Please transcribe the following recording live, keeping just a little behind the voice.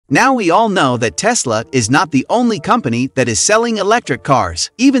Now we all know that Tesla is not the only company that is selling electric cars.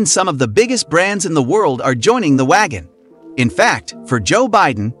 Even some of the biggest brands in the world are joining the wagon. In fact, for Joe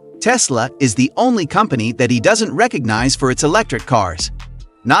Biden, Tesla is the only company that he doesn't recognize for its electric cars.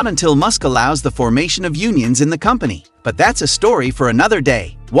 Not until Musk allows the formation of unions in the company. But that's a story for another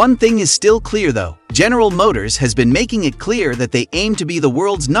day. One thing is still clear though. General Motors has been making it clear that they aim to be the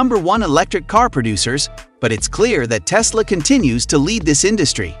world's #1 electric car producers, but it's clear that Tesla continues to lead this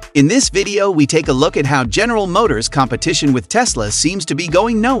industry. In this video, we take a look at how General Motors' competition with Tesla seems to be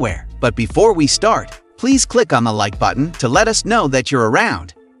going nowhere. But before we start, please click on the like button to let us know that you're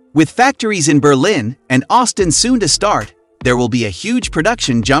around. With factories in Berlin and Austin soon to start, there will be a huge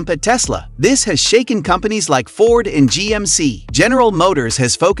production jump at Tesla. This has shaken companies like Ford and GMC. General Motors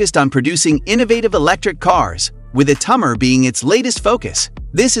has focused on producing innovative electric cars, with its Hummer being its latest focus.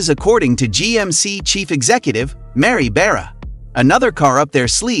 This is according to GMC Chief Executive Mary Barra. Another car up their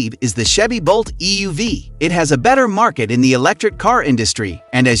sleeve is the Chevy Bolt EUV. It has a better market in the electric car industry,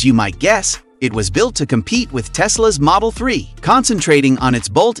 and as you might guess, it was built to compete with Tesla's Model 3. Concentrating on its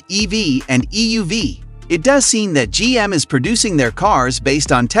Bolt EV and EUV, it does seem that GM is producing their cars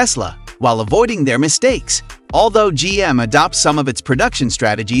based on Tesla, while avoiding their mistakes. Although GM adopts some of its production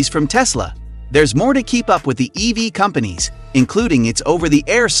strategies from Tesla, there's more to keep up with the EV companies, including its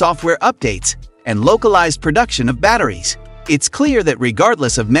over-the-air software updates and localized production of batteries. It's clear that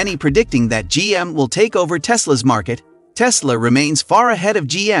regardless of many predicting that GM will take over Tesla's market, Tesla remains far ahead of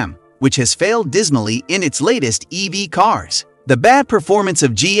GM, which has failed dismally in its latest EV cars. The bad performance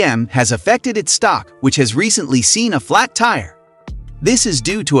of GM has affected its stock, which has recently seen a flat tire. This is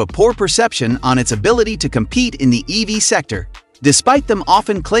due to a poor perception on its ability to compete in the EV sector, despite them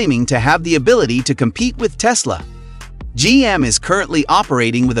often claiming to have the ability to compete with Tesla. GM is currently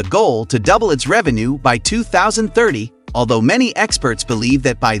operating with a goal to double its revenue by 2030, although many experts believe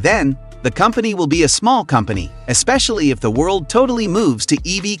that by then, the company will be a small company, especially if the world totally moves to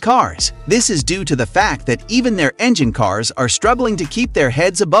EV cars. This is due to the fact that even their engine cars are struggling to keep their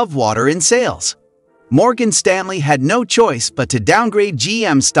heads above water in sales. Morgan Stanley had no choice but to downgrade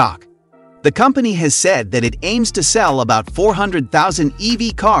GM stock. The company has said that it aims to sell about 400,000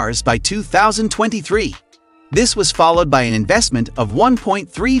 EV cars by 2023. This was followed by an investment of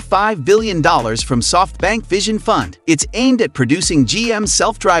 $1.35 billion from SoftBank Vision Fund. It's aimed at producing GM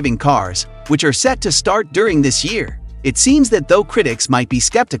self-driving cars, which are set to start during this year. It seems that though critics might be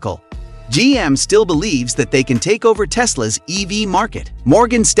skeptical, GM still believes that they can take over Tesla's EV market.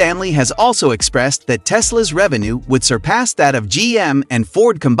 Morgan Stanley has also expressed that Tesla's revenue would surpass that of GM and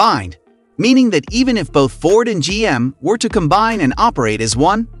Ford combined, meaning that even if both Ford and GM were to combine and operate as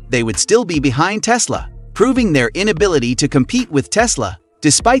one, they would still be behind Tesla, proving their inability to compete with Tesla,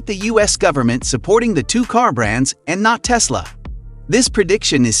 despite the US government supporting the two car brands and not Tesla. This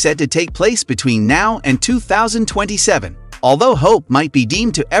prediction is said to take place between now and 2027. Although hope might be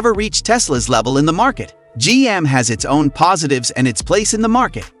deemed to ever reach Tesla's level in the market, GM has its own positives and its place in the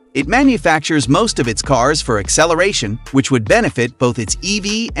market. It manufactures most of its cars for acceleration, which would benefit both its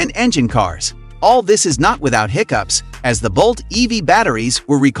EV and engine cars. All this is not without hiccups, as the Bolt EV batteries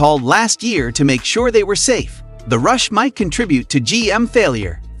were recalled last year to make sure they were safe. The rush might contribute to GM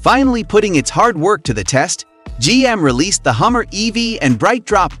failure. Finally putting its hard work to the test, GM released the Hummer EV and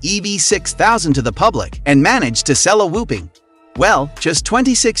BrightDrop EV 6000 to the public and managed to sell a whopping, well, just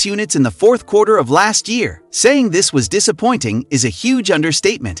 26 units in the fourth quarter of last year. Saying this was disappointing is a huge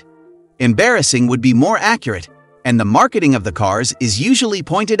understatement. Embarrassing would be more accurate, and the marketing of the cars is usually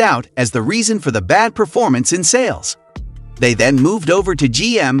pointed out as the reason for the bad performance in sales. They then moved over to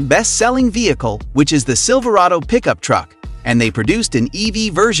GM's best-selling vehicle, which is the Silverado pickup truck, and they produced an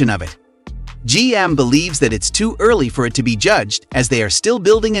EV version of it. GM believes that it's too early for it to be judged, as they are still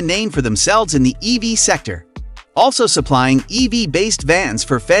building a name for themselves in the EV sector, also supplying EV-based vans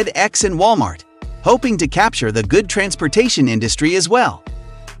for FedEx and Walmart, hoping to capture the good transportation industry as well.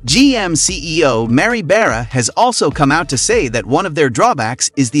 GM CEO Mary Barra has also come out to say that one of their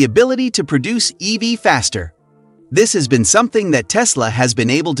drawbacks is the ability to produce EV faster. This has been something that Tesla has been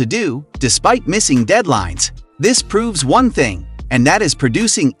able to do, despite missing deadlines. This proves one thing, and that is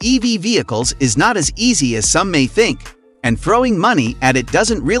producing EV vehicles is not as easy as some may think, and throwing money at it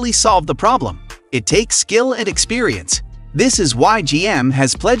doesn't really solve the problem. It takes skill and experience. This is why GM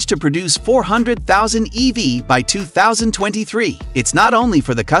has pledged to produce 400,000 EV by 2023. It's not only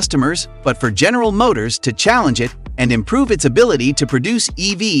for the customers, but for General Motors to challenge it and improve its ability to produce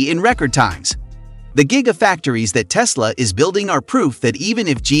EV in record times. The gigafactories that Tesla is building are proof that even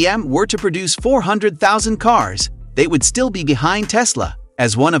if GM were to produce 400,000 cars, they would still be behind Tesla,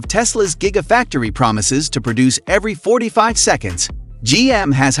 as one of Tesla's gigafactory promises to produce every 45 seconds.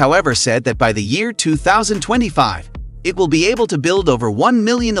 GM has, however, said that by the year 2025, it will be able to build over 1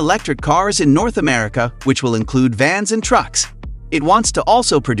 million electric cars in North America, which will include vans and trucks. It wants to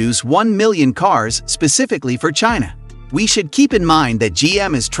also produce 1 million cars specifically for China. We should keep in mind that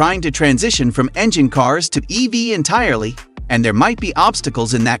GM is trying to transition from engine cars to EV entirely, and there might be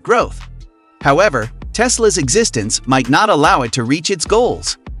obstacles in that growth. However, Tesla's existence might not allow it to reach its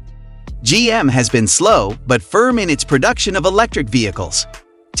goals. GM has been slow but firm in its production of electric vehicles.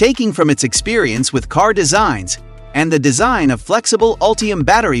 Taking from its experience with car designs and the design of flexible Ultium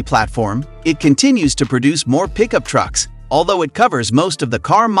battery platform, it continues to produce more pickup trucks, although it covers most of the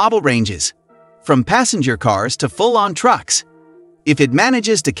car model ranges, from passenger cars to full-on trucks. If it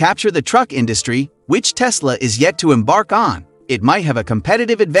manages to capture the truck industry, which Tesla is yet to embark on, it might have a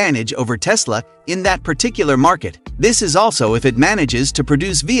competitive advantage over Tesla in that particular market. This is also if it manages to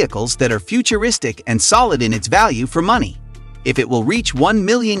produce vehicles that are futuristic and solid in its value for money. If it will reach 1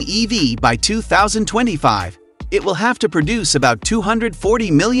 million EV by 2025, it will have to produce about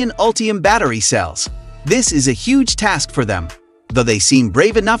 240 million Ultium battery cells. This is a huge task for them, though they seem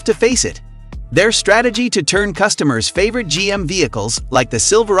brave enough to face it. Their strategy to turn customers' favorite GM vehicles like the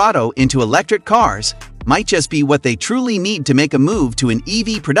Silverado into electric cars might just be what they truly need to make a move to an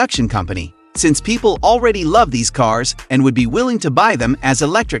EV production company, since people already love these cars and would be willing to buy them as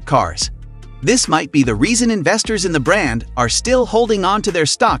electric cars. This might be the reason investors in the brand are still holding on to their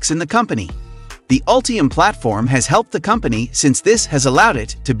stocks in the company. The Ultium platform has helped the company since this has allowed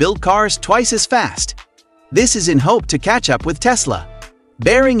it to build cars twice as fast. This is in hope to catch up with Tesla.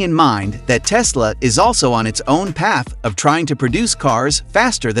 Bearing in mind that Tesla is also on its own path of trying to produce cars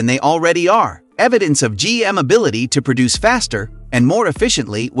faster than they already are. Evidence of GM ability to produce faster and more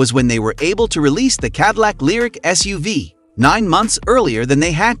efficiently was when they were able to release the Cadillac Lyriq SUV 9 months earlier than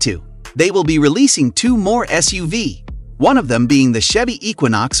they had to. They will be releasing 2 more SUV, one of them being the Chevy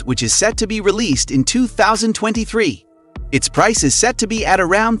Equinox, which is set to be released in 2023. Its price is set to be at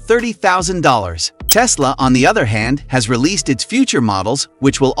around $30,000. Tesla, on the other hand, has released its future models,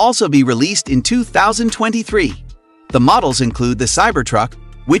 which will also be released in 2023. The models include the Cybertruck,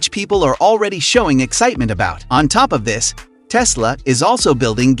 which people are already showing excitement about. On top of this, Tesla is also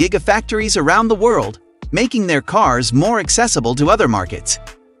building gigafactories around the world, making their cars more accessible to other markets.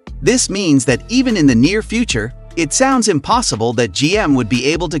 This means that even in the near future, it sounds impossible that GM would be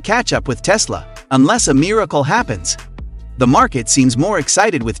able to catch up with Tesla, unless a miracle happens. The market seems more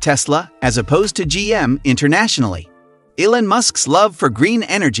excited with Tesla as opposed to GM internationally. Elon Musk's love for green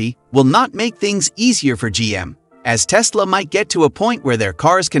energy will not make things easier for GM, as Tesla might get to a point where their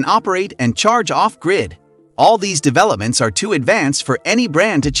cars can operate and charge off-grid. All these developments are too advanced for any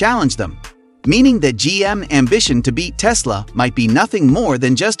brand to challenge them, meaning that GM's ambition to beat Tesla might be nothing more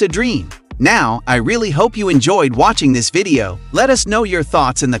than just a dream. Now, I really hope you enjoyed watching this video. Let us know your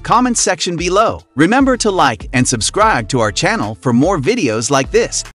thoughts in the comments section below. Remember to like and subscribe to our channel for more videos like this.